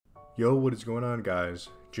Yo, what is going on, guys?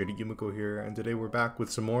 J.Yumeko here, and today we're back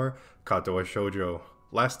with some more Katawa Shoujo.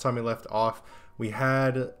 Last time we left off, we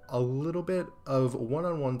had a little bit of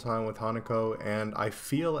one-on-one time with Hanako, and I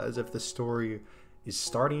feel as if the story is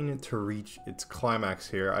starting to reach its climax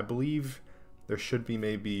here. I believe there should be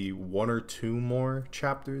maybe one or two more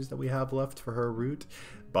chapters that we have left for her route,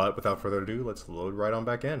 but without further ado, let's load right on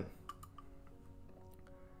back in.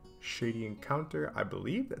 Shady encounter, I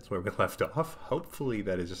believe that's where we left off. Hopefully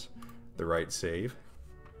that is the right save.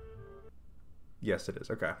 Yes, it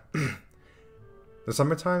is. Okay. The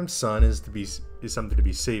summertime sun is something to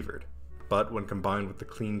be savored, but when combined with the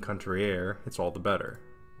clean country air, it's all the better.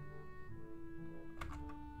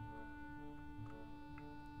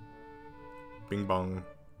 Bing bong.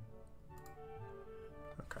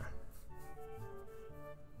 Okay.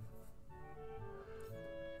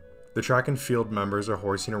 The track and field members are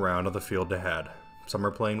horsing around on the field ahead. Some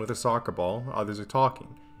are playing with a soccer ball, others are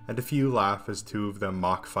talking, and a few laugh as two of them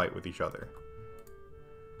mock fight with each other.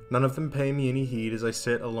 None of them pay me any heed as I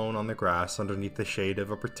sit alone on the grass underneath the shade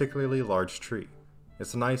of a particularly large tree.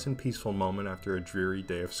 It's a nice and peaceful moment after a dreary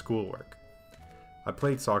day of schoolwork. I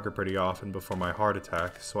played soccer pretty often before my heart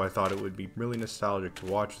attack, so I thought it would be really nostalgic to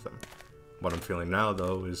watch them. What I'm feeling now,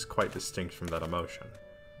 though, is quite distinct from that emotion.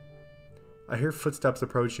 I hear footsteps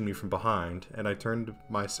approaching me from behind, and I turn to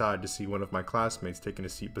my side to see one of my classmates taking a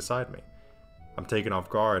seat beside me. I'm taken off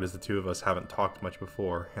guard as the two of us haven't talked much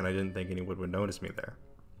before, and I didn't think anyone would notice me there.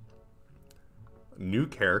 New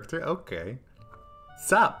character? Okay.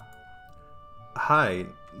 Sup? Hi,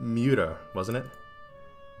 Muta, wasn't it?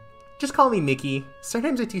 Just call me Mickey.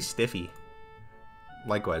 Surnames are too stiffy.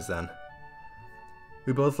 Likewise then.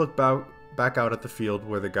 We both look back out at the field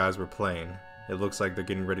where the guys were playing. It looks like they're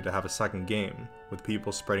getting ready to have a second game, with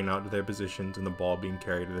people spreading out to their positions and the ball being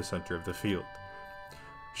carried to the center of the field.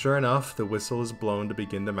 Sure enough, the whistle is blown to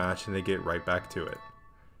begin the match and they get right back to it.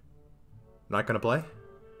 Not gonna play?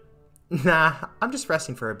 Nah, I'm just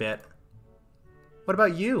resting for a bit. What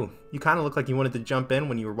about you? You kind of look like you wanted to jump in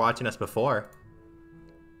when you were watching us before.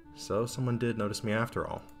 So someone did notice me after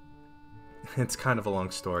all. It's kind of a long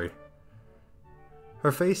story.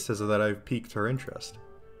 Her face says that I've piqued her interest.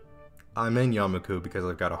 I'm in Yamaku because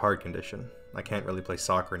I've got a heart condition. I can't really play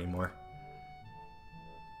soccer anymore.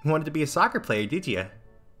 You wanted to be a soccer player, did you?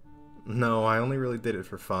 No, I only really did it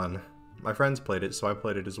for fun. My friends played it, so I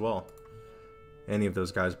played it as well. Any of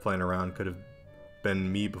those guys playing around could have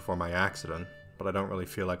been me before my accident, but I don't really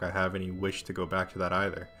feel like I have any wish to go back to that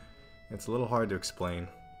either. It's a little hard to explain.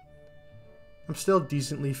 I'm still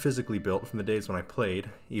decently physically built from the days when I played,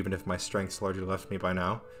 even if my strength's largely left me by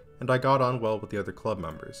now, and I got on well with the other club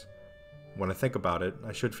members. When I think about it,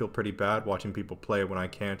 I should feel pretty bad watching people play when I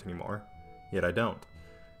can't anymore, yet I don't.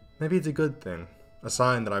 Maybe it's a good thing, a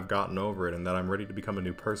sign that I've gotten over it and that I'm ready to become a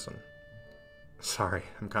new person. Sorry,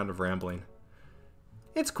 I'm kind of rambling.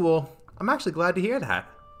 It's cool. I'm actually glad to hear that.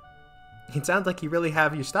 It sounds like you really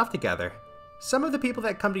have your stuff together. Some of the people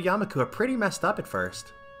that come to Yamaku are pretty messed up at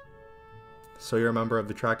first. So you're a member of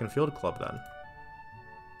the track and field club then?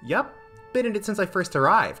 Yep, been in it since I first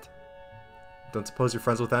arrived. Don't suppose you're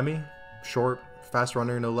friends with Emmy? Short, fast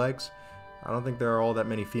runner, no legs? I don't think there are all that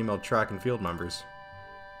many female track and field members.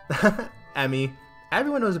 Emmy.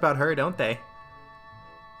 Everyone knows about her, don't they?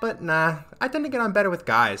 But nah, I tend to get on better with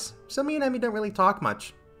guys, so me and Emmy don't really talk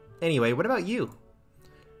much. Anyway, what about you?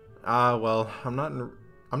 Well, I'm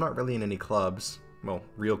not really in any clubs. Well,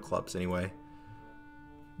 real clubs anyway.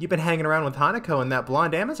 You've been hanging around with Hanako and that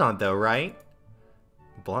blonde Amazon though, right?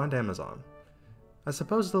 Blonde Amazon. I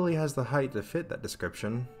suppose Lily has the height to fit that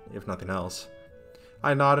description, if nothing else.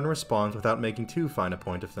 I nod in response without making too fine a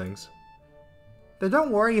point of things. Then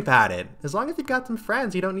don't worry about it. As long as you've got some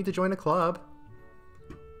friends, you don't need to join a club.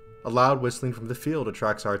 A loud whistling from the field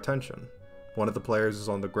attracts our attention. One of the players is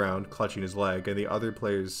on the ground, clutching his leg, and the other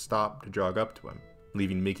players stop to jog up to him,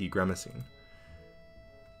 leaving Mickey grimacing.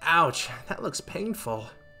 Ouch, that looks painful.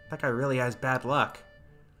 That guy really has bad luck.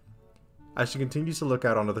 As she continues to look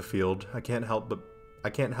out onto the field, I can't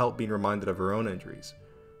help being reminded of her own injuries.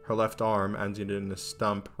 Her left arm, ending in a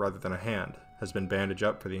stump rather than a hand, has been bandaged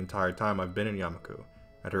up for the entire time I've been in Yamaku,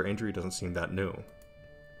 and her injury doesn't seem that new.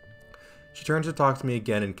 She turns to talk to me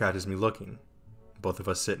again and catches me looking. Both of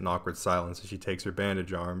us sit in awkward silence as she takes her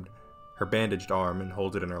bandaged arm and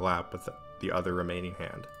holds it in her lap with the other remaining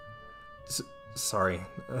hand. Sorry,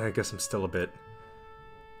 I guess I'm still a bit...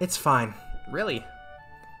 It's fine. Really.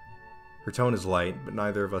 Her tone is light, but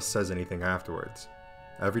neither of us says anything afterwards.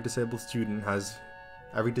 Every disabled student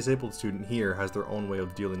here has their own way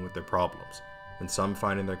of dealing with their problems, and some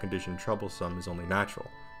finding their condition troublesome is only natural.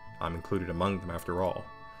 I'm included among them after all.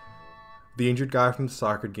 The injured guy from the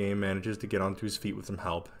soccer game manages to get onto his feet with some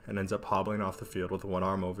help and ends up hobbling off the field with one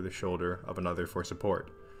arm over the shoulder of another for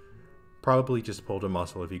support. Probably just pulled a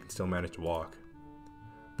muscle if he can still manage to walk.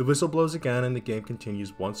 The whistle blows again and the game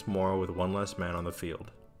continues once more with one less man on the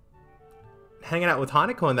field. Hanging out with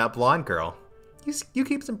Hanako and that blonde girl. You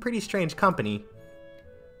keep some pretty strange company.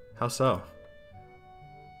 How so?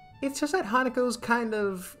 It's just that Hanako's kind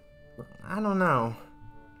of... I don't know.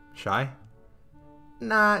 Shy?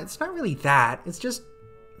 Nah, it's not really that. It's just...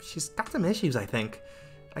 she's got some issues, I think.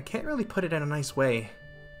 I can't really put it in a nice way.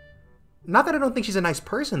 Not that I don't think she's a nice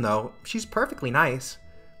person, though. She's perfectly nice.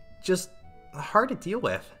 Just hard to deal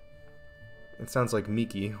with. It sounds like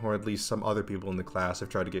Miki, or at least some other people in the class, have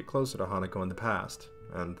tried to get closer to Hanako in the past,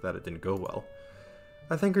 and that it didn't go well.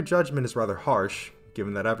 I think her judgment is rather harsh,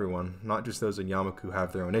 given that everyone, not just those in Yamaku,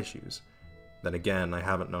 have their own issues. Then again, I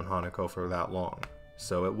haven't known Hanako for that long,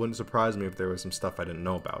 so it wouldn't surprise me if there was some stuff I didn't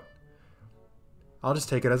know about. I'll just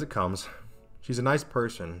take it as it comes. She's a nice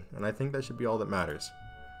person, and I think that should be all that matters.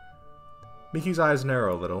 Miki's eyes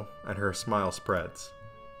narrow a little, and her smile spreads.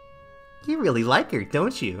 You really like her,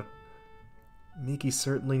 don't you? Miki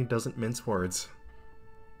certainly doesn't mince words.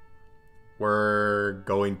 We're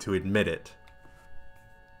going to admit it.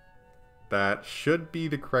 That should be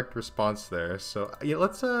the correct response there. So yeah,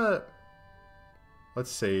 let's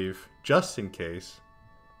save just in case,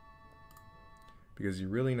 because you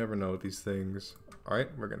really never know with these things. All right,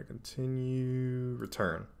 we're gonna continue.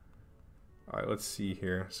 Return. All right, let's see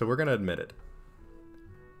here. So we're gonna admit it.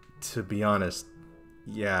 To be honest,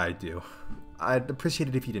 yeah, I do. I'd appreciate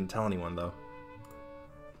it if you didn't tell anyone, though.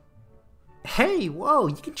 Hey, whoa,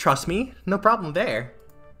 you can trust me. No problem there.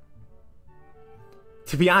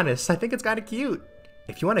 To be honest, I think it's kinda cute.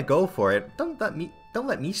 If you want to go for it, don't let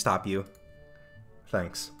me stop you.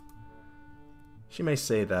 Thanks. She may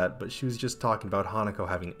say that, but she was just talking about Hanako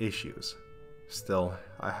having issues. Still,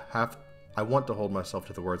 I want to hold myself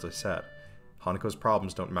to the words I said. Hanako's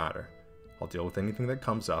problems don't matter. I'll deal with anything that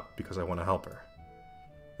comes up because I want to help her.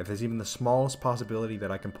 If there's even the smallest possibility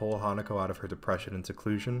that I can pull Hanako out of her depression and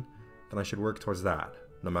seclusion, then I should work towards that,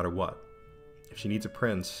 no matter what. If she needs a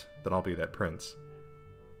prince, then I'll be that prince.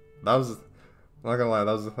 That was, not gonna lie,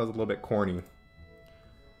 that was a little bit corny.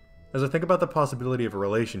 As I think about the possibility of a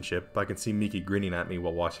relationship, I can see Miki grinning at me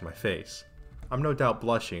while washing my face. I'm no doubt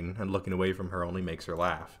blushing, and looking away from her only makes her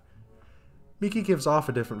laugh. Miki gives off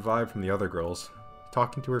a different vibe from the other girls.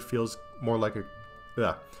 Talking to her feels more like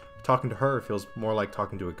talking to her feels more like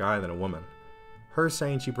talking to a guy than a woman. Her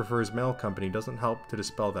saying she prefers male company doesn't help to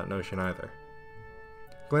dispel that notion either.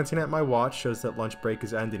 Glancing at my watch shows that lunch break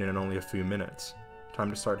is ending in only a few minutes. Time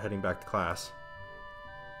to start heading back to class.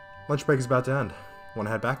 Lunch break is about to end. Want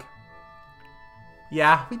to head back?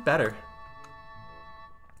 Yeah, we'd better.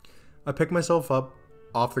 I pick myself up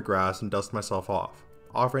off the grass and dust myself off,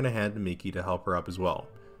 offering a hand to Miki to help her up as well.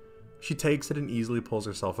 She takes it and easily pulls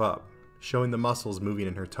herself up, showing the muscles moving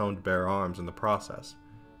in her toned bare arms in the process.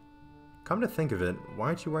 Come to think of it, why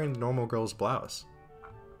aren't you wearing the normal girl's blouse?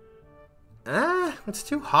 It's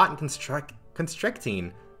too hot and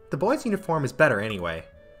constricting. The boy's uniform is better anyway.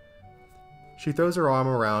 She throws her arm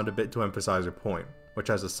around a bit to emphasize her point, which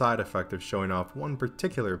has a side effect of showing off one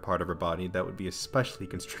particular part of her body that would be especially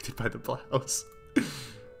constricted by the blouse.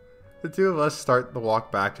 The two of us start the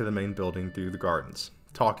walk back to the main building through the gardens,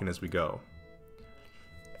 talking as we go.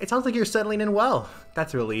 It sounds like you're settling in well.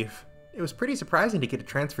 That's a relief. It was pretty surprising to get a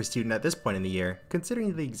transfer student at this point in the year,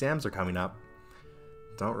 considering the exams are coming up.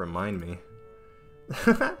 Don't remind me.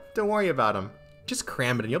 Don't worry about them. Just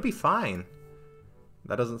cram it and you'll be fine.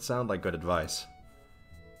 That doesn't sound like good advice.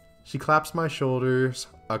 She claps my shoulders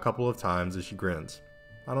a couple of times as she grins.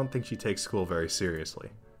 I don't think she takes school very seriously.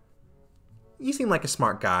 You seem like a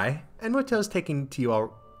smart guy, and Muto's taking to you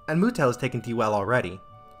well already.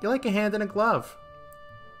 You're like a hand in a glove.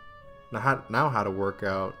 Now to work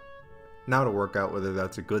out whether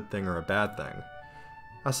that's a good thing or a bad thing.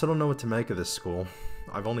 I still don't know what to make of this school.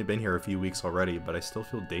 I've only been here a few weeks already, but I still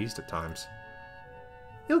feel dazed at times.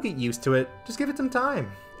 You'll get used to it. Just give it some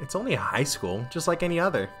time. It's only a high school, just like any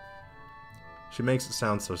other. She makes it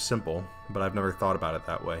sound so simple, but I've never thought about it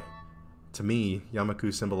that way. To me,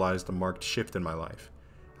 Yamaku symbolized a marked shift in my life.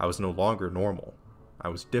 I was no longer normal. I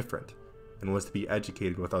was different, and was to be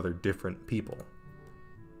educated with other different people.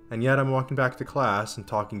 And yet I'm walking back to class and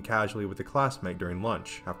talking casually with a classmate during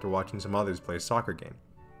lunch after watching some others play a soccer game.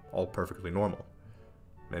 All perfectly normal.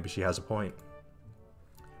 Maybe she has a point.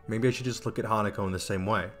 Maybe I should just look at Hanako in the same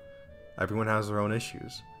way. Everyone has their own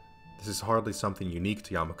issues. This is hardly something unique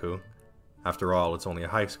to Yamaku. After all, it's only a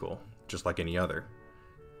high school, just like any other.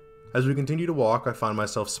 As we continue to walk, I find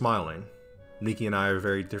myself smiling. Nikki and I are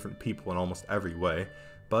very different people in almost every way,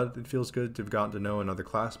 but it feels good to have gotten to know another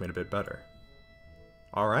classmate a bit better.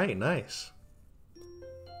 Alright, nice.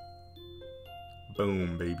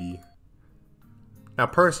 Boom, baby. Now,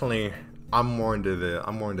 personally, I'm more into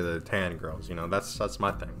the tan girls. You know, that's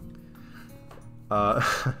my thing. A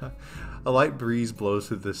light breeze blows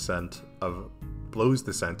the scent of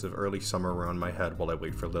early summer around my head while I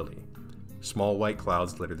wait for Lily. Small white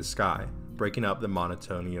clouds litter the sky, breaking up the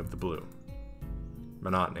monotony of the blue.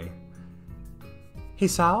 Monotony.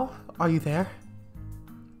 Hisao, are you there?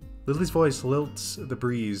 Lily's voice lilts the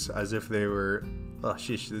breeze as if they were. Oh,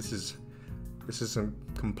 sheesh, this is some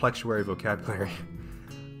complexuary vocabulary.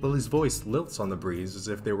 Lily's voice lilts on the breeze as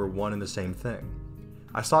if they were one and the same thing.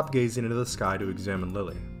 I stop gazing into the sky to examine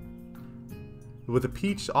Lily. With a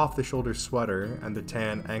peach off-the-shoulder sweater and the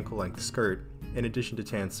tan ankle-length skirt, in addition to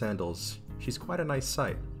tan sandals, she's quite a nice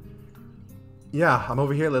sight. Yeah, I'm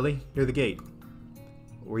over here, Lily, near the gate.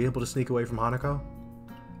 Were you able to sneak away from Hanako?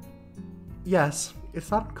 Yes, it's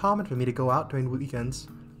not uncommon for me to go out during weekends.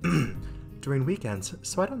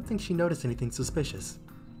 So I don't think she noticed anything suspicious.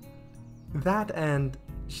 That and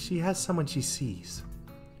she has someone she sees.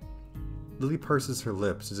 Lily purses her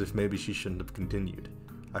lips as if maybe she shouldn't have continued.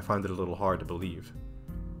 I find it a little hard to believe.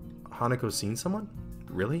 Hanako's seen someone?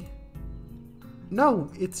 Really? No,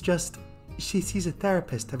 it's just she sees a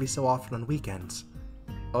therapist every so often on weekends.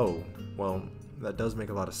 Oh, well, that does make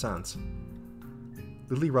a lot of sense.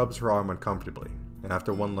 Lily rubs her arm uncomfortably, and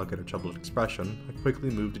after one look at her troubled expression, I quickly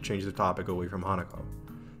move to change the topic away from Hanako.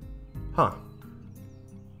 Huh.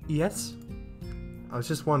 Yes? I was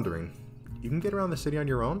just wondering, you can get around the city on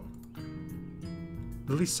your own?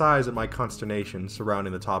 Lily sighs at my consternation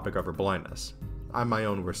surrounding the topic of her blindness. I'm my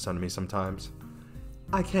own worst enemy sometimes.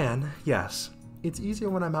 I can, yes. It's easier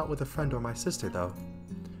when I'm out with a friend or my sister, though.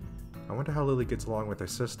 I wonder how Lily gets along with her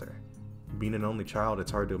sister. Being an only child,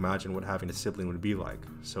 it's hard to imagine what having a sibling would be like,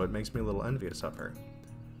 so it makes me a little envious of her.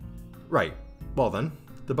 Right. Well then,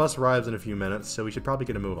 the bus arrives in a few minutes, so we should probably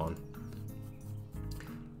get a move on.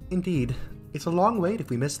 Indeed. It's a long wait if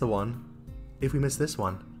we miss this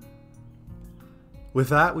one. With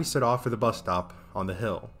that, we set off for the bus stop on the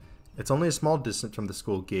hill. It's only a small distance from the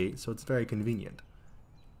school gate, so it's very convenient.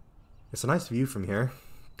 It's a nice view from here.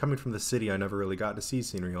 Coming from the city, I never really got to see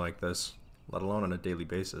scenery like this, let alone on a daily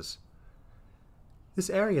basis. This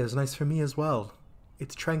area is nice for me as well.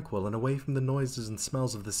 It's tranquil and away from the noises and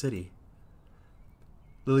smells of the city.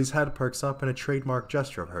 Lily's head perks up in a trademark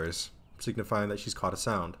gesture of hers, signifying that she's caught a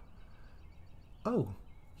sound. Oh,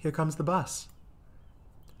 here comes the bus.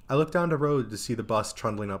 I look down the road to see the bus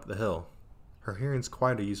trundling up the hill. Her hearing's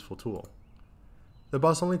quite a useful tool. The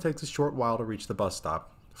bus only takes a short while to reach the bus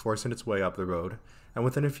stop, forcing its way up the road, and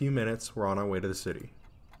within a few minutes, we're on our way to the city.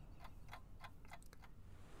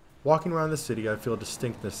 Walking around the city, I feel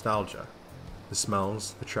distinct nostalgia. The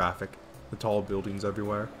smells, the traffic, the tall buildings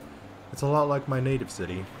everywhere. It's a lot like my native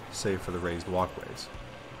city, save for the raised walkways.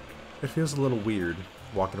 It feels a little weird,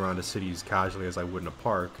 walking around a city as casually as I would in a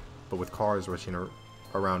park, but with cars rushing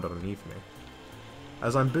around underneath me.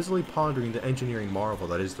 As I'm busily pondering the engineering marvel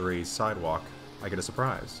that is the raised sidewalk, I get a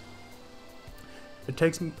surprise. It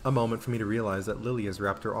takes a moment for me to realize that Lily has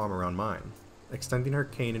wrapped her arm around mine, extending her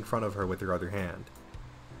cane in front of her with her other hand.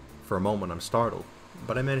 For a moment I'm startled,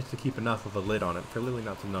 but I managed to keep enough of a lid on it for Lily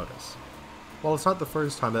not to notice. While it's not the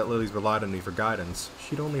first time that Lily's relied on me for guidance,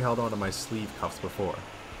 she'd only held onto my sleeve cuffs before.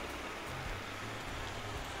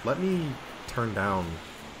 Let me turn down.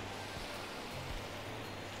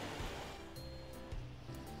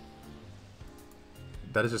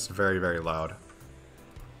 That is just very, very loud.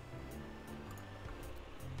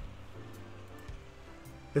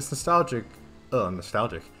 It's nostalgic.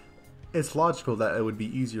 It's logical that it would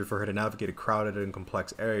be easier for her to navigate a crowded and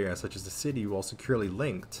complex area such as the city while securely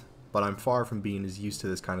linked, but I'm far from being as used to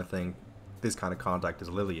this kind of contact as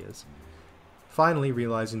Lily is. Finally,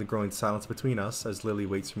 realizing the growing silence between us as Lily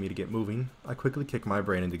waits for me to get moving, I quickly kick my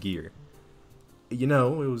brain into gear. You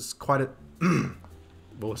know, it was quite a...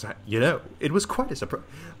 What was that? It was quite a surprise.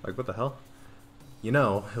 Like, what the hell? You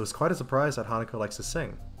know, it was quite a surprise that Hanako likes to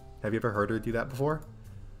sing. Have you ever heard her do that before?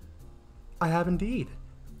 I have indeed.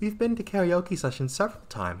 We've been to karaoke sessions several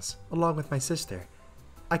times, along with my sister.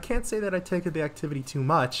 I can't say that I take to the activity too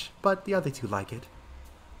much, but the other two like it.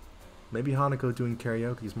 Maybe Hanako doing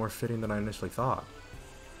karaoke is more fitting than I initially thought.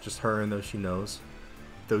 Just her and those she knows,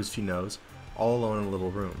 all alone in a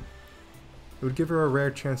little room. It would give her a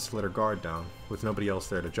rare chance to let her guard down, with nobody else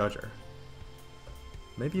there to judge her.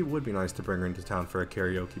 Maybe it would be nice to bring her into town for a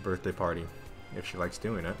karaoke birthday party, if she likes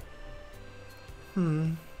doing it.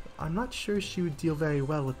 I'm not sure she would deal very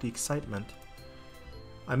well with the excitement.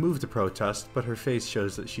 I move to protest, but her face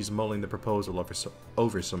shows that she's mulling the proposal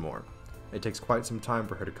over some more. It takes quite some time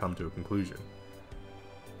for her to come to a conclusion.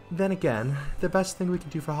 Then again, the best thing we can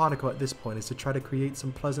do for Hanako at this point is to try to create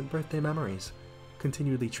some pleasant birthday memories.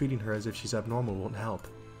 Continually treating her as if she's abnormal won't help.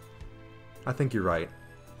 I think you're right.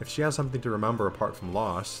 If she has something to remember apart from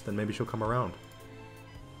loss, then maybe she'll come around.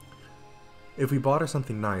 If we bought her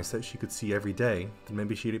something nice that she could see every day, then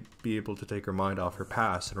maybe she'd be able to take her mind off her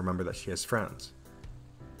past and remember that she has friends.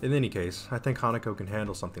 In any case, I think Hanako can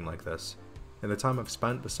handle something like this. In the time I've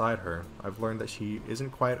spent beside her, I've learned that she isn't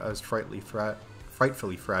quite as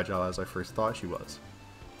frightfully fragile as I first thought she was.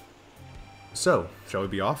 So, shall we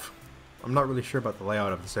be off? I'm not really sure about the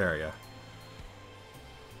layout of this area.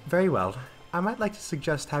 Very well. I might like to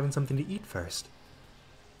suggest having something to eat first.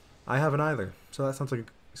 I haven't either, so that sounds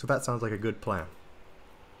like a good plan.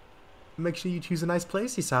 Make sure you choose a nice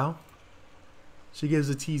place, Isao. She gives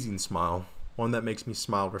a teasing smile, one that makes me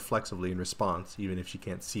smile reflexively in response, even if she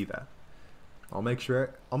can't see that. I'll make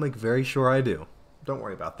very sure I do. Don't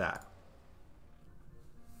worry about that.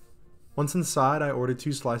 Once inside, I order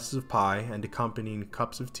 2 slices of pie and accompanying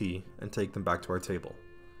cups of tea and take them back to our table.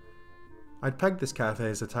 I'd pegged this cafe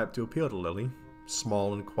as the type to appeal to Lily,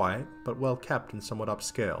 small and quiet, but well kept and somewhat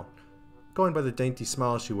upscale. Going by the dainty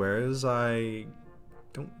smile she wears, I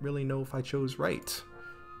don't really know if I chose right.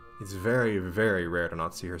 It's very, very rare to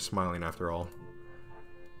not see her smiling after all.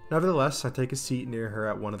 Nevertheless, I take a seat near her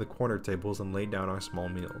at one of the corner tables and lay down our small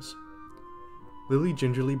meals. Lily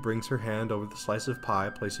gingerly brings her hand over the slice of pie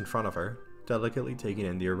placed in front of her, delicately taking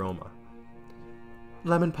in the aroma.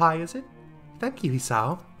 Lemon pie, is it? Thank you,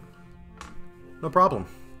 Isao. No problem.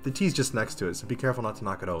 The tea's just next to it, so be careful not to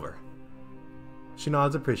knock it over. She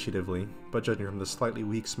nods appreciatively, but judging from the slightly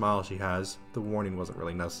weak smile she has, the warning wasn't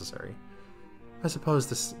really necessary. I suppose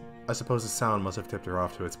the sound must have tipped her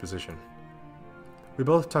off to its position. We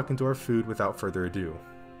both tuck into our food without further ado,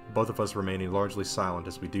 both of us remaining largely silent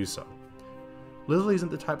as we do so. Lily isn't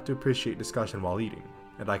the type to appreciate discussion while eating,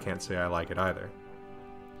 and I can't say I like it either.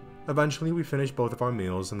 Eventually, we finish both of our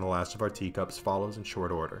meals and the last of our teacups follows in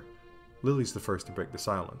short order. Lily's the first to break the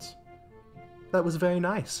silence. That was very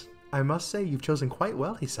nice. I must say you've chosen quite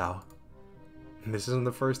well, Isao. This is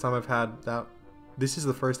the first time I've had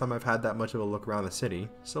that much of a look around the city,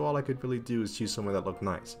 so all I could really do is choose somewhere that looked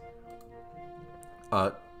nice.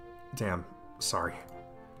 Damn, sorry.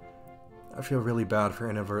 I feel really bad for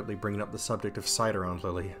inadvertently bringing up the subject of sight around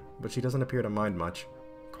Lily, but she doesn't appear to mind much.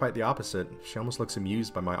 Quite the opposite, she almost looks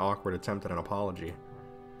amused by my awkward attempt at an apology.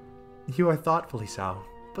 You are thoughtful, Isao,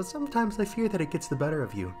 but sometimes I fear that it gets the better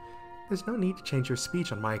of you. There's no need to change your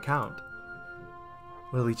speech on my account.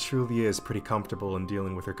 Lily truly is pretty comfortable in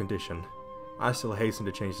dealing with her condition. I still hasten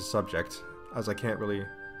to change the subject, as I can't really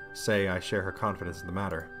say I share her confidence in the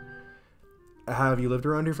matter. Have you lived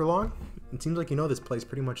around here for long? It seems like you know this place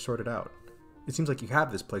pretty much sorted out. It seems like you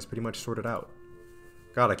have this place pretty much sorted out.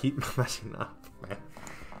 God, I keep messing up, man.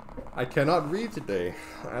 I cannot read today,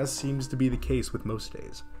 as seems to be the case with most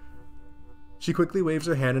days. She quickly waves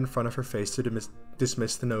her hand in front of her face to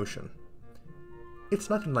dismiss the notion.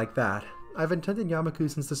 It's nothing like that. I've attended Yamaku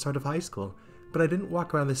since the start of high school, but I didn't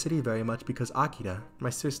walk around the city very much because Akira,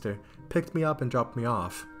 my sister, picked me up and dropped me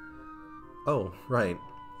off. Oh, right.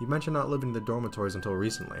 You mentioned not living in the dormitories until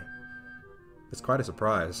recently. It's quite a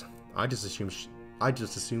surprise. I just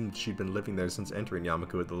assumed she'd been living there since entering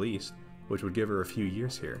Yamaku at the least, which would give her a few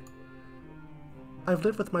years here. I've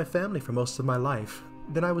lived with my family for most of my life.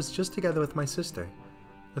 Then I was just together with my sister.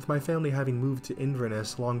 With my family having moved to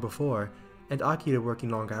Inverness long before, and Akira working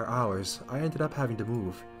longer hours, I ended up having to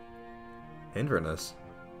move. Inverness?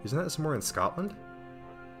 Isn't that somewhere in Scotland?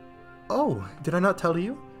 Oh, did I not tell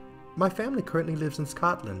you? My family currently lives in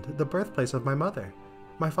Scotland, the birthplace of my mother.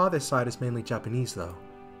 My father's side is mainly Japanese, though.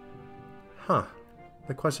 Huh.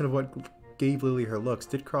 The question of what gave Lily her looks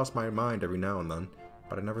did cross my mind every now and then,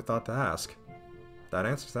 but I never thought to ask. That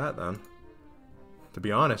answers that, then. To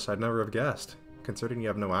be honest, I'd never have guessed. Considering you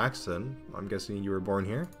have no accent, I'm guessing you were born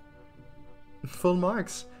here? Full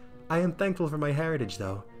marks. I am thankful for my heritage,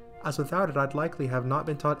 though, as without it I'd likely have not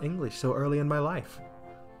been taught English so early in my life.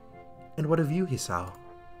 And what of you, Hisao?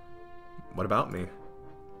 What about me?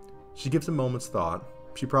 She gives a moment's thought.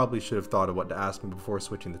 She probably should have thought of what to ask me before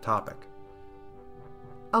switching the topic.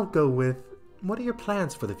 I'll go with, what are your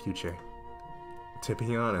plans for the future? To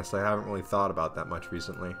be honest, I haven't really thought about that much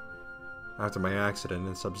recently. After my accident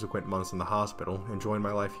and subsequent months in the hospital, enjoying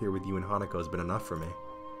my life here with you and Hanako has been enough for me.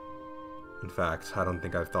 In fact, I don't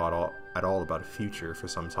think I've thought at all about a future for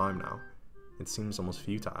some time now. It seems almost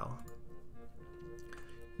futile.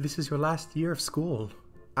 This is your last year of school.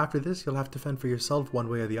 After this, you'll have to fend for yourself one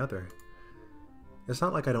way or the other. It's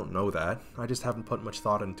not like I don't know that, I just haven't put much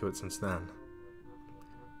thought into it since then.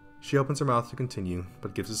 She opens her mouth to continue,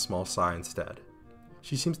 but gives a small sigh instead.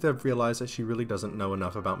 She seems to have realized that she really doesn't know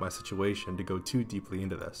enough about my situation to go too deeply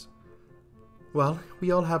into this. Well,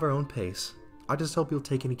 we all have our own pace. I just hope you'll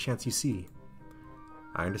take any chance you see.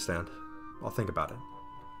 I understand. I'll think about it.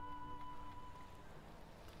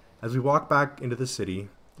 As we walk back into the city,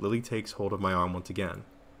 Lily takes hold of my arm once again.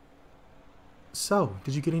 So,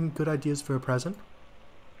 did you get any good ideas for a present?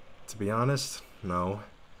 To be honest, no.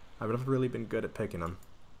 I've never really been good at picking them.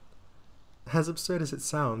 As absurd as it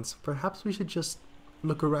sounds, perhaps we should just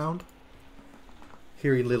look around?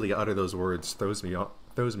 Hearing Lily utter those words throws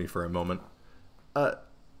me for a moment.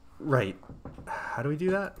 Right. How do we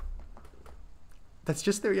do that? That's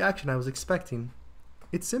just the reaction I was expecting.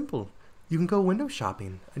 It's simple. You can go window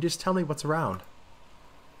shopping and just tell me what's around.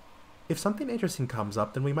 If something interesting comes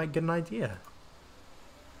up, then we might get an idea.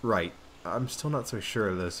 Right. I'm still not so sure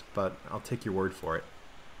of this, but I'll take your word for it.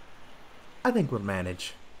 I think we'll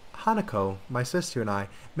manage. Hanako, my sister, and I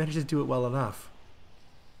managed to do it well enough.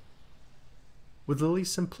 With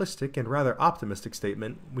Lily's simplistic and rather optimistic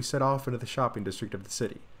statement, we set off into the shopping district of the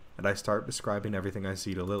city, and I start describing everything I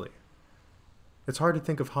see to Lily. It's hard to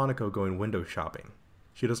think of Hanako going window shopping.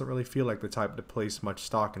 She doesn't really feel like the type to place much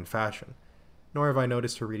stock in fashion, nor have I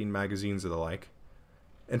noticed her reading magazines or the like.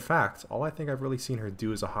 In fact, all I think I've really seen her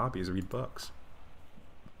do as a hobby is read books.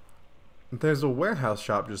 There's a warehouse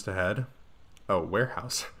shop just ahead. Oh,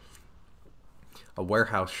 warehouse. A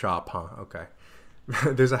warehouse shop, huh? Okay.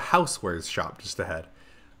 There's a housewares shop just ahead.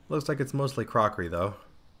 Looks like it's mostly crockery, though.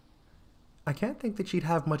 I can't think that she'd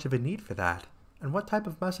have much of a need for that. And what type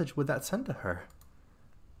of message would that send to her?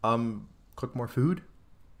 Cook more food?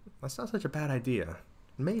 That's not such a bad idea.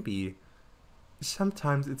 Maybe.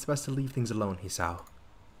 Sometimes it's best to leave things alone, Hisao.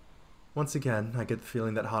 Once again, I get the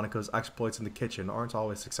feeling that Hanako's exploits in the kitchen aren't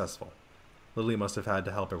always successful. Lily must have had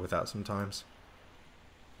to help her with that sometimes.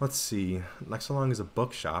 Let's see, next along is a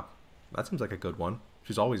bookshop. That seems like a good one.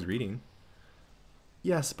 She's always reading.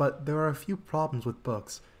 Yes, but there are a few problems with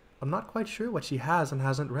books. I'm not quite sure what she has and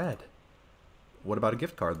hasn't read. What about a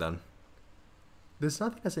gift card, then? There's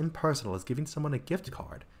nothing as impersonal as giving someone a gift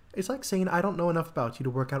card. It's like saying I don't know enough about you to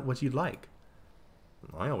work out what you'd like.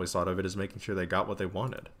 I always thought of it as making sure they got what they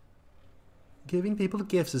wanted. Giving people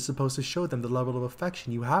gifts is supposed to show them the level of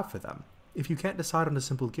affection you have for them. If you can't decide on a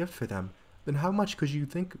simple gift for them, then how much could you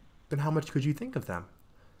think of them?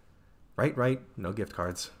 Right, no gift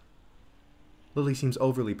cards. Lily seems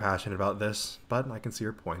overly passionate about this, but I can see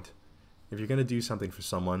her point. If you're going to do something for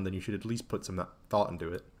someone, then you should at least put some thought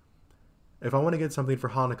into it. If I want to get something for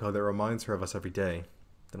Hanako that reminds her of us every day,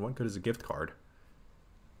 then what good is a gift card?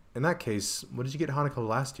 In that case, what did you get Hanako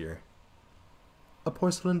last year? A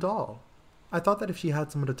porcelain doll. I thought that if she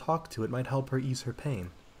had someone to talk to, it might help her ease her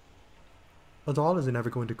pain. A doll isn't ever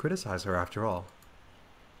going to criticize her after all.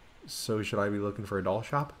 So should I be looking for a doll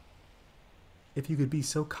shop? If you could be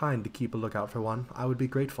so kind to keep a lookout for one, I would be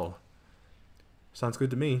grateful. Sounds good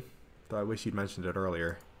to me, though I wish you'd mentioned it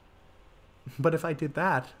earlier. But if I did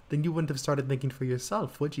that, then you wouldn't have started thinking for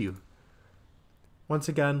yourself, would you? Once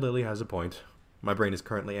again, Lily has a point. My brain is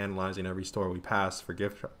currently analyzing every store we pass for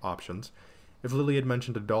gift options. If Lily had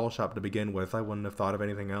mentioned a doll shop to begin with, I wouldn't have thought of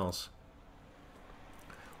anything else.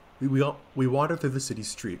 We wander through the city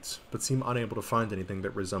streets, but seem unable to find anything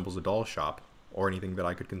that resembles a doll shop, or anything that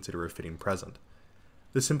I could consider a fitting present.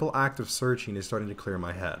 The simple act of searching is starting to clear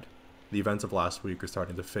my head. The events of last week are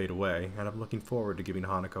starting to fade away, and I'm looking forward to giving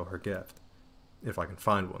Hanako her gift. If I can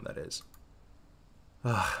find one, that is.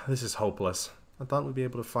 This is hopeless. I thought we'd be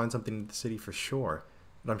able to find something in the city for sure,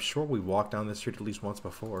 and I'm sure we walked down this street at least once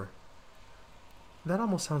before. That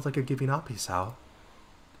almost sounds like you're giving up, Hisao.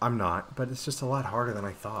 I'm not, but it's just a lot harder than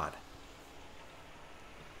I thought.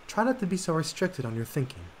 Try not to be so restricted on your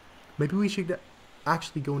thinking. Maybe we should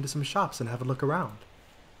actually go into some shops and have a look around.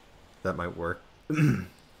 That might work.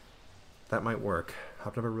 That might work.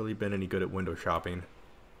 I've never really been any good at window shopping.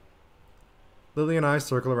 Lily and I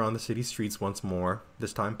circle around the city streets once more,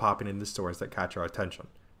 this time popping into stores that catch our attention.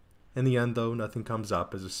 In the end, though, nothing comes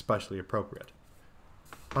up as especially appropriate.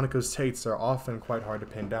 Hanako's tastes are often quite hard to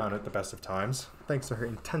pin down at the best of times, thanks to her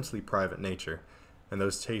intensely private nature, and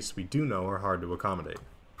those tastes we do know are hard to accommodate.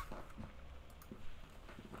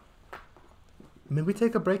 May we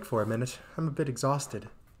take a break for a minute? I'm a bit exhausted.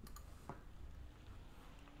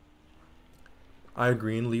 I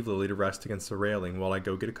agree and leave Lily to rest against the railing while I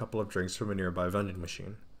go get a couple of drinks from a nearby vending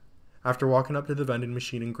machine. After walking up to the vending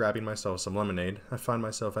machine and grabbing myself some lemonade, I find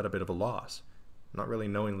myself at a bit of a loss. Not really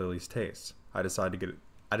knowing Lily's tastes, I decide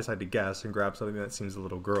to guess and grab something that seems a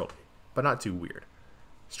little girly, but not too weird.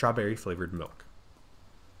 Strawberry flavored milk.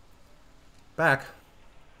 Back.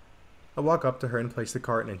 I walk up to her and place the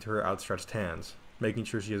carton into her outstretched hands, making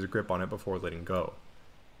sure she has a grip on it before letting go.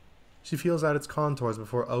 She feels out its contours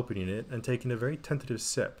before opening it and taking a very tentative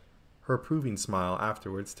sip. Her approving smile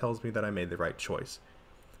afterwards tells me that I made the right choice.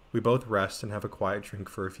 We both rest and have a quiet drink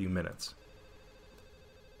for a few minutes.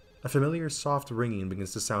 A familiar soft ringing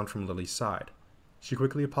begins to sound from Lily's side. She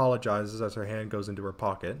quickly apologizes as her hand goes into her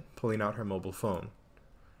pocket, pulling out her mobile phone.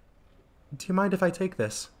 Do you mind if I take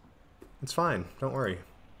this? It's fine, don't worry.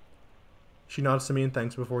 She nods to me in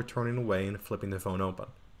thanks before turning away and flipping the phone open,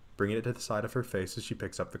 bringing it to the side of her face as she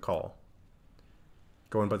picks up the call.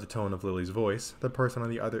 Going by the tone of Lily's voice, the person on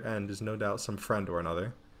the other end is no doubt some friend or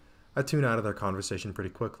another. I tune out of their conversation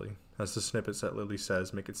pretty quickly, as the snippets that Lily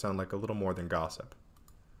says make it sound like a little more than gossip.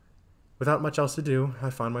 Without much else to do,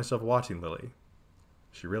 I find myself watching Lily.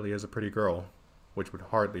 She really is a pretty girl, which would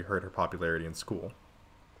hardly hurt her popularity in school.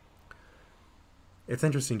 It's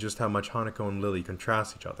interesting just how much Hanako and Lily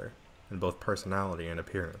contrast each other, in both personality and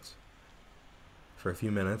appearance. For a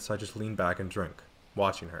few minutes, I just lean back and drink,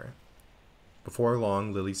 watching her. Before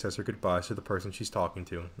long, Lily says her goodbyes to the person she's talking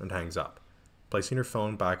to and hangs up, placing her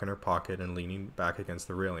phone back in her pocket and leaning back against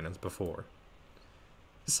the railing as before.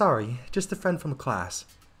 Sorry, just a friend from class.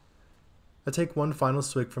 I take one final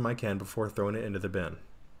swig from my can before throwing it into the bin.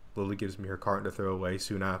 Lily gives me her carton to throw away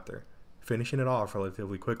soon after, finishing it off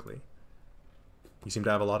relatively quickly. You seem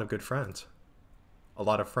to have a lot of good friends. A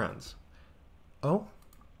lot of friends. Oh?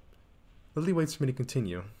 Lily waits for me to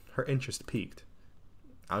continue, her interest piqued.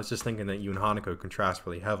 I was just thinking that you and Hanako contrast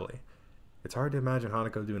really heavily. It's hard to imagine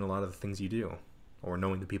Hanako doing a lot of the things you do, or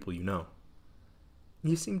knowing the people you know.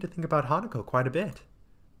 You seem to think about Hanako quite a bit.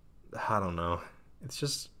 I don't know. It's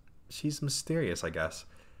just, she's mysterious, I guess.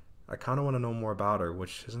 I kind of want to know more about her,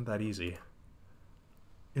 which isn't that easy.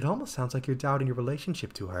 It almost sounds like you're doubting your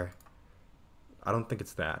relationship to her. I don't think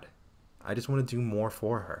it's that. I just want to do more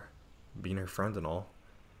for her, being her friend and all.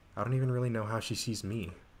 I don't even really know how she sees me.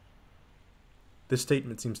 This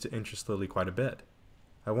statement seems to interest Lily quite a bit.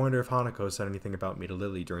 I wonder if Hanako said anything about me to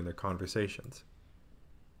Lily during their conversations.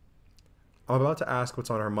 I'm about to ask what's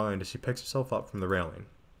on her mind as she picks herself up from the railing.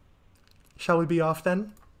 Shall we be off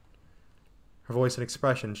then? Her voice and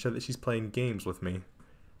expression show that she's playing games with me.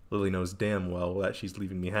 Lily knows damn well that she's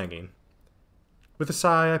leaving me hanging. With a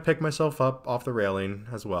sigh, I pick myself up off the railing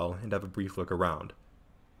as well and have a brief look around.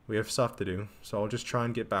 We have stuff to do, so I'll just try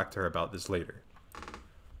and get back to her about this later.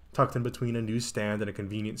 Tucked in between a newsstand and a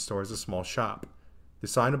convenience store is a small shop. The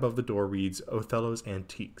sign above the door reads Othello's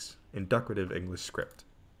Antiques in decorative English script.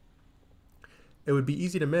 It would be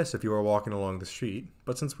easy to miss if you were walking along the street,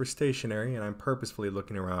 but since we're stationary and I'm purposefully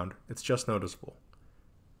looking around, it's just noticeable.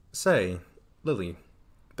 Say, Lily,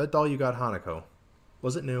 that doll you got Hanako,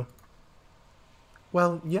 was it new?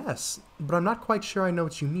 Well, yes, but I'm not quite sure I know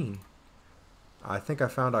what you mean. I think I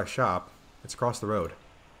found our shop. It's across the road.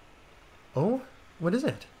 Oh? What is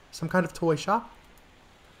it? Some kind of toy shop?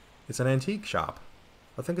 It's an antique shop.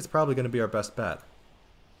 I think it's probably going to be our best bet.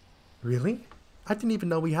 Really? I didn't even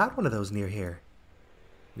know we had one of those near here.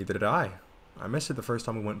 Neither did I. I missed it the first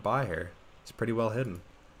time we went by here. It's pretty well hidden.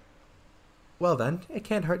 Well then, it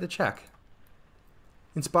can't hurt to check.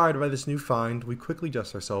 Inspired by this new find, we quickly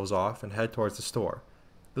dust ourselves off and head towards the store,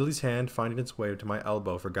 Lily's hand finding its way to my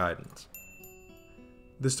elbow for guidance.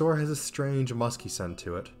 The store has a strange musky scent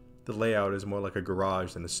to it. The layout is more like a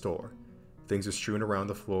garage than a store. Things are strewn around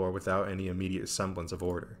the floor without any immediate semblance of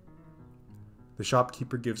order. The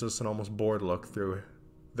shopkeeper gives us an almost bored look through,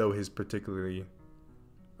 though his particularly...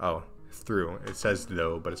 Oh, through. It says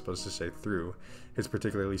though, but it's supposed to say through his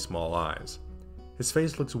particularly small eyes. His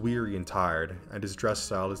face looks weary and tired, and his dress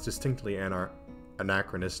style is distinctly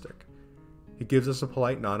anachronistic. He gives us a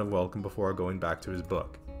polite nod of welcome before going back to his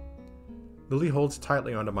book. Lily holds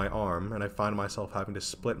tightly onto my arm, and I find myself having to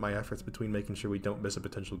split my efforts between making sure we don't miss a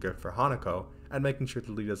potential gift for Hanako, and making sure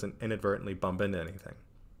Lily doesn't inadvertently bump into anything.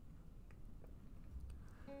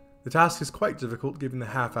 The task is quite difficult given the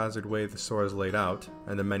haphazard way the store is laid out,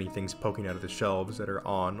 and the many things poking out of the shelves that are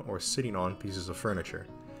on or sitting on pieces of furniture.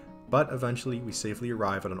 But eventually we safely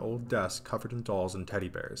arrive at an old desk covered in dolls and teddy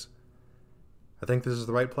bears. I think this is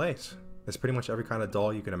the right place. There's pretty much every kind of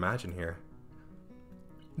doll you can imagine here.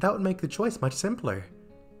 That would make the choice much simpler.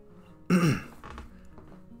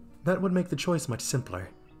 That would make the choice much simpler.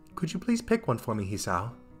 Could you please pick one for me,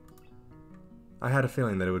 Hisao? I had a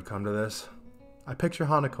feeling that it would come to this. I picture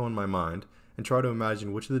Hanako in my mind, and try to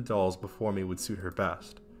imagine which of the dolls before me would suit her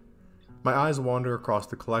best. My eyes wander across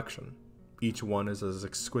the collection. Each one is as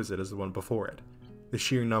exquisite as the one before it. The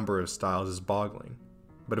sheer number of styles is boggling.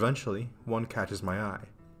 But eventually, one catches my eye.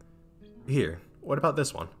 Here, what about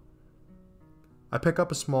this one? I pick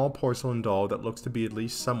up a small porcelain doll that looks to be at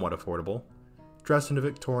least somewhat affordable, dressed in a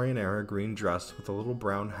Victorian-era green dress with a little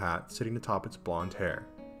brown hat sitting atop its blonde hair.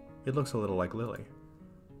 It looks a little like Lily.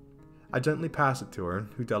 I gently pass it to her,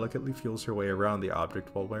 who delicately feels her way around the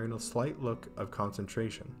object while wearing a slight look of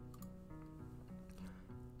concentration.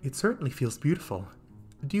 It certainly feels beautiful.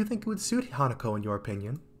 Do you think it would suit Hanako in your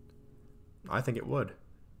opinion? I think it would.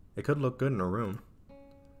 It could look good in her room.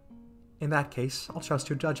 In that case, I'll trust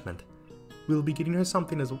your judgment. Will you be getting her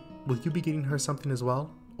something as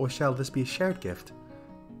well? Or shall this be a shared gift?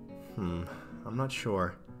 I'm not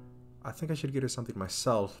sure. I think I should get her something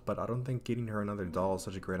myself, but I don't think getting her another doll is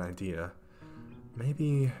such a great idea.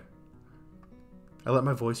 Maybe... I let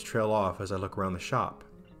my voice trail off as I look around the shop.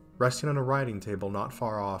 Resting on a writing table not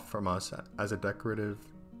far off from us is a decorative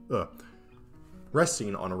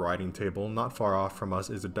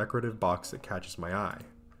box that catches my eye.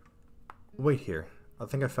 Wait here. I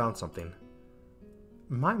think I found something.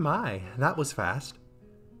 My, that was fast.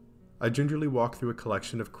 I gingerly walk through a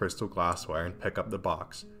collection of crystal glassware and pick up the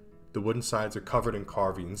box. The wooden sides are covered in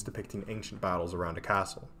carvings depicting ancient battles around a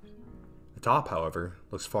castle. The top, however,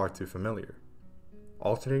 looks far too familiar.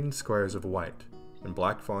 Alternating squares of white and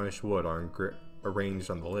black varnished wood are arranged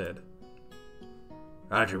on the lid.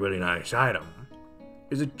 That's a really nice item.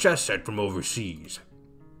 It's a chess set from overseas.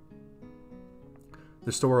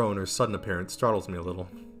 The store owner's sudden appearance startles me a little.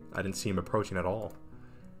 I didn't see him approaching at all.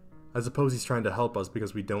 I suppose he's trying to help us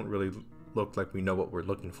because we don't really look like we know what we're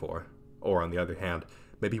looking for. Or, on the other hand,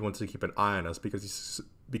 maybe he wants to keep an eye on us because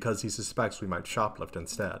he suspects we might shoplift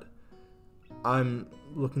instead. I'm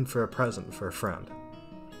looking for a present for a friend.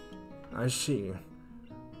 I see.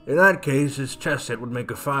 In that case, this chess set would make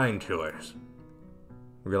a fine choice.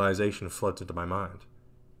 Realization floods into my mind.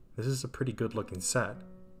 This is a pretty good-looking set,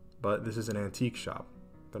 but this is an antique shop.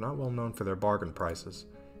 They're not well known for their bargain prices.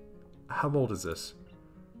 How old is this?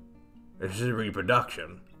 This is a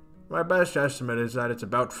reproduction. My best estimate is that it's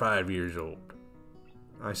about 5 years old.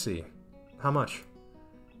 I see. How much?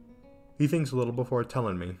 He thinks a little before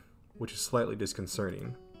telling me, which is slightly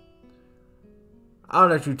disconcerting. I'll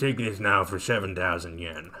let you take this now for 7,000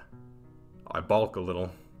 yen. I balk a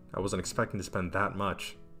little. I wasn't expecting to spend that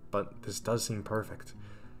much, but this does seem perfect.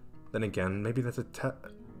 Then again, maybe that's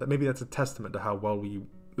a testament to how well we...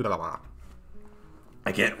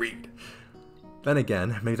 I can't read. Then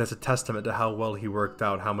again, maybe that's a testament to how well he worked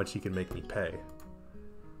out how much he can make me pay.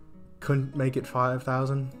 Couldn't make it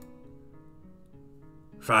 5,000?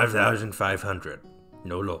 5,500.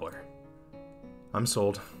 No lower. I'm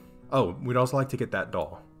sold. Oh, we'd also like to get that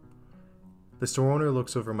doll. The store owner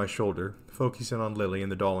looks over my shoulder, focusing on Lily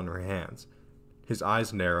and the doll in her hands. His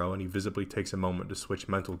eyes narrow and he visibly takes a moment to switch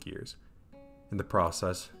mental gears. In the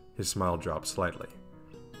process, his smile drops slightly.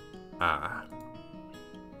 Ah.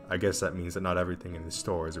 I guess that means that not everything in the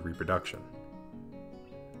store is a reproduction.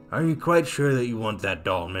 Are you quite sure that you want that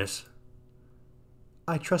doll, miss?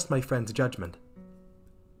 I trust my friend's judgment.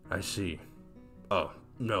 I see. Oh,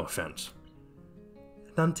 no offense.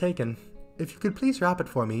 None taken. If you could please wrap it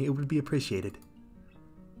for me, it would be appreciated.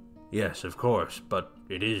 Yes, of course, but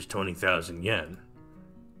it is 20,000 yen.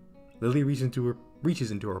 Lily reaches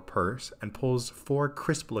into her purse and pulls 4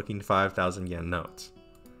 crisp-looking 5,000 yen notes.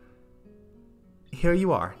 Here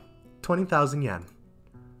you are, 20,000 yen.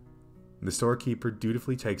 The storekeeper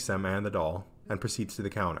dutifully takes them and the doll, and proceeds to the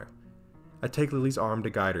counter. I take Lily's arm to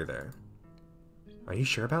guide her there. Are you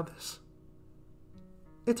sure about this?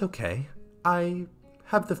 It's okay. I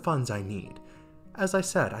have the funds I need. As I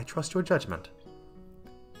said, I trust your judgment.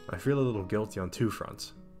 I feel a little guilty on 2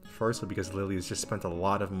 fronts. Firstly, because Lily has just spent a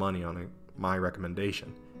lot of money on my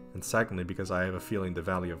recommendation, and secondly, because I have a feeling the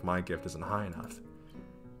value of my gift isn't high enough.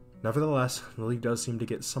 Nevertheless, Lily does seem to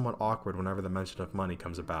get somewhat awkward whenever the mention of money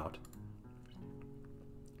comes about.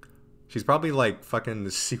 She's probably like fucking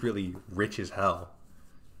secretly rich as hell.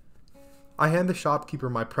 I hand the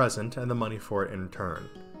shopkeeper my present and the money for it in return.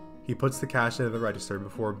 He puts the cash into the register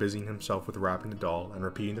before busying himself with wrapping the doll and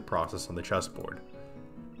repeating the process on the chessboard.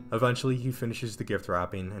 Eventually, he finishes the gift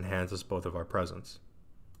wrapping and hands us both of our presents.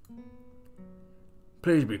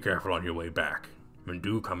 Please be careful on your way back, and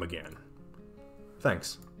do come again.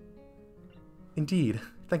 Thanks. Indeed,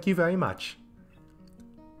 thank you very much.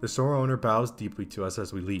 The store owner bows deeply to us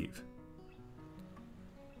as we leave.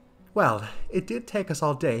 Well, it did take us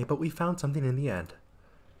all day, but we found something in the end.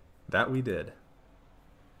 That we did.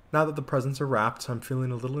 Now that the presents are wrapped, I'm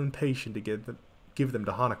feeling a little impatient to give them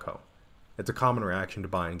to Hanako. It's a common reaction to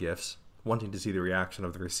buying gifts, wanting to see the reaction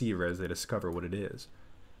of the receiver as they discover what it is.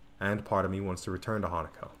 And part of me wants to return to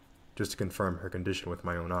Hanako, just to confirm her condition with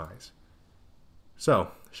my own eyes.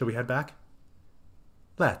 So, shall we head back?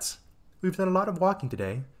 Let's. We've done a lot of walking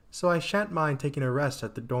today, so I shan't mind taking a rest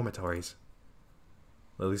at the dormitories.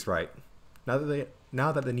 Lily's right. Now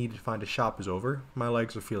that the need to find a shop is over, my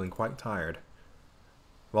legs are feeling quite tired.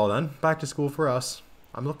 Well then, back to school for us.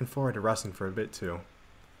 I'm looking forward to resting for a bit too.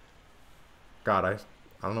 God, I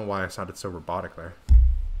don't know why I sounded so robotic there.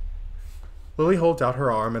 Lily holds out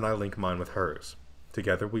her arm and I link mine with hers.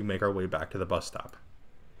 Together we make our way back to the bus stop.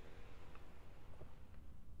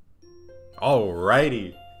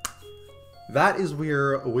 Alrighty. That is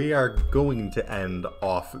where we are going to end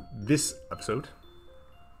off this episode.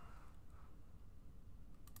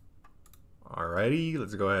 Alrighty,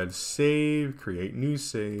 let's go ahead, save, create new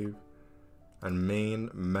save, and main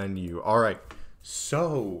menu. Alright,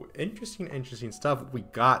 so, interesting stuff. We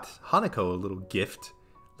got Hanako a little gift,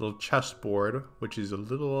 little chessboard, which is a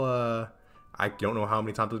little, I don't know how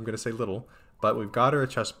many times I'm going to say little, but we've got her a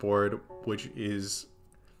chessboard, which is,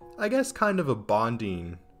 I guess, kind of a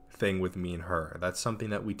bonding thing with me and her. That's something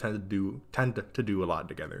that we tend to do a lot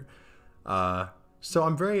together. So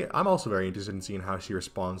I'm also very interested in seeing how she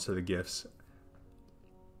responds to the gifts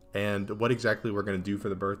and what exactly we're going to do for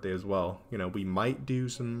the birthday as well. You know, we might do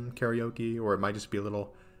some karaoke, or it might just be a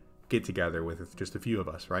little get together with just a few of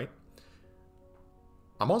us, right?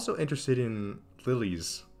 I'm also interested in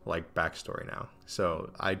Lily's backstory now,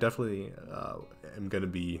 so I definitely am going to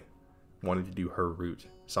be wanting to do her route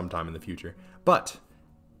sometime in the future. But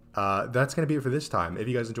that's going to be it for this time. If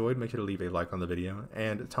you guys enjoyed, make sure to leave a like on the video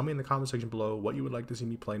and tell me in the comment section below what you would like to see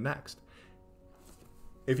me play next.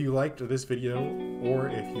 If you liked this video, or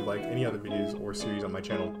if you like any other videos or series on my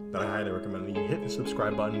channel, then I highly recommend that you hit the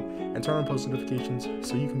subscribe button and turn on post notifications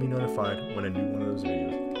so you can be notified when a new one of those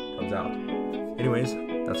videos comes out. Anyways,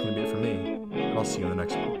 that's going to be it for me, and I'll see you in the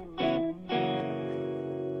next one.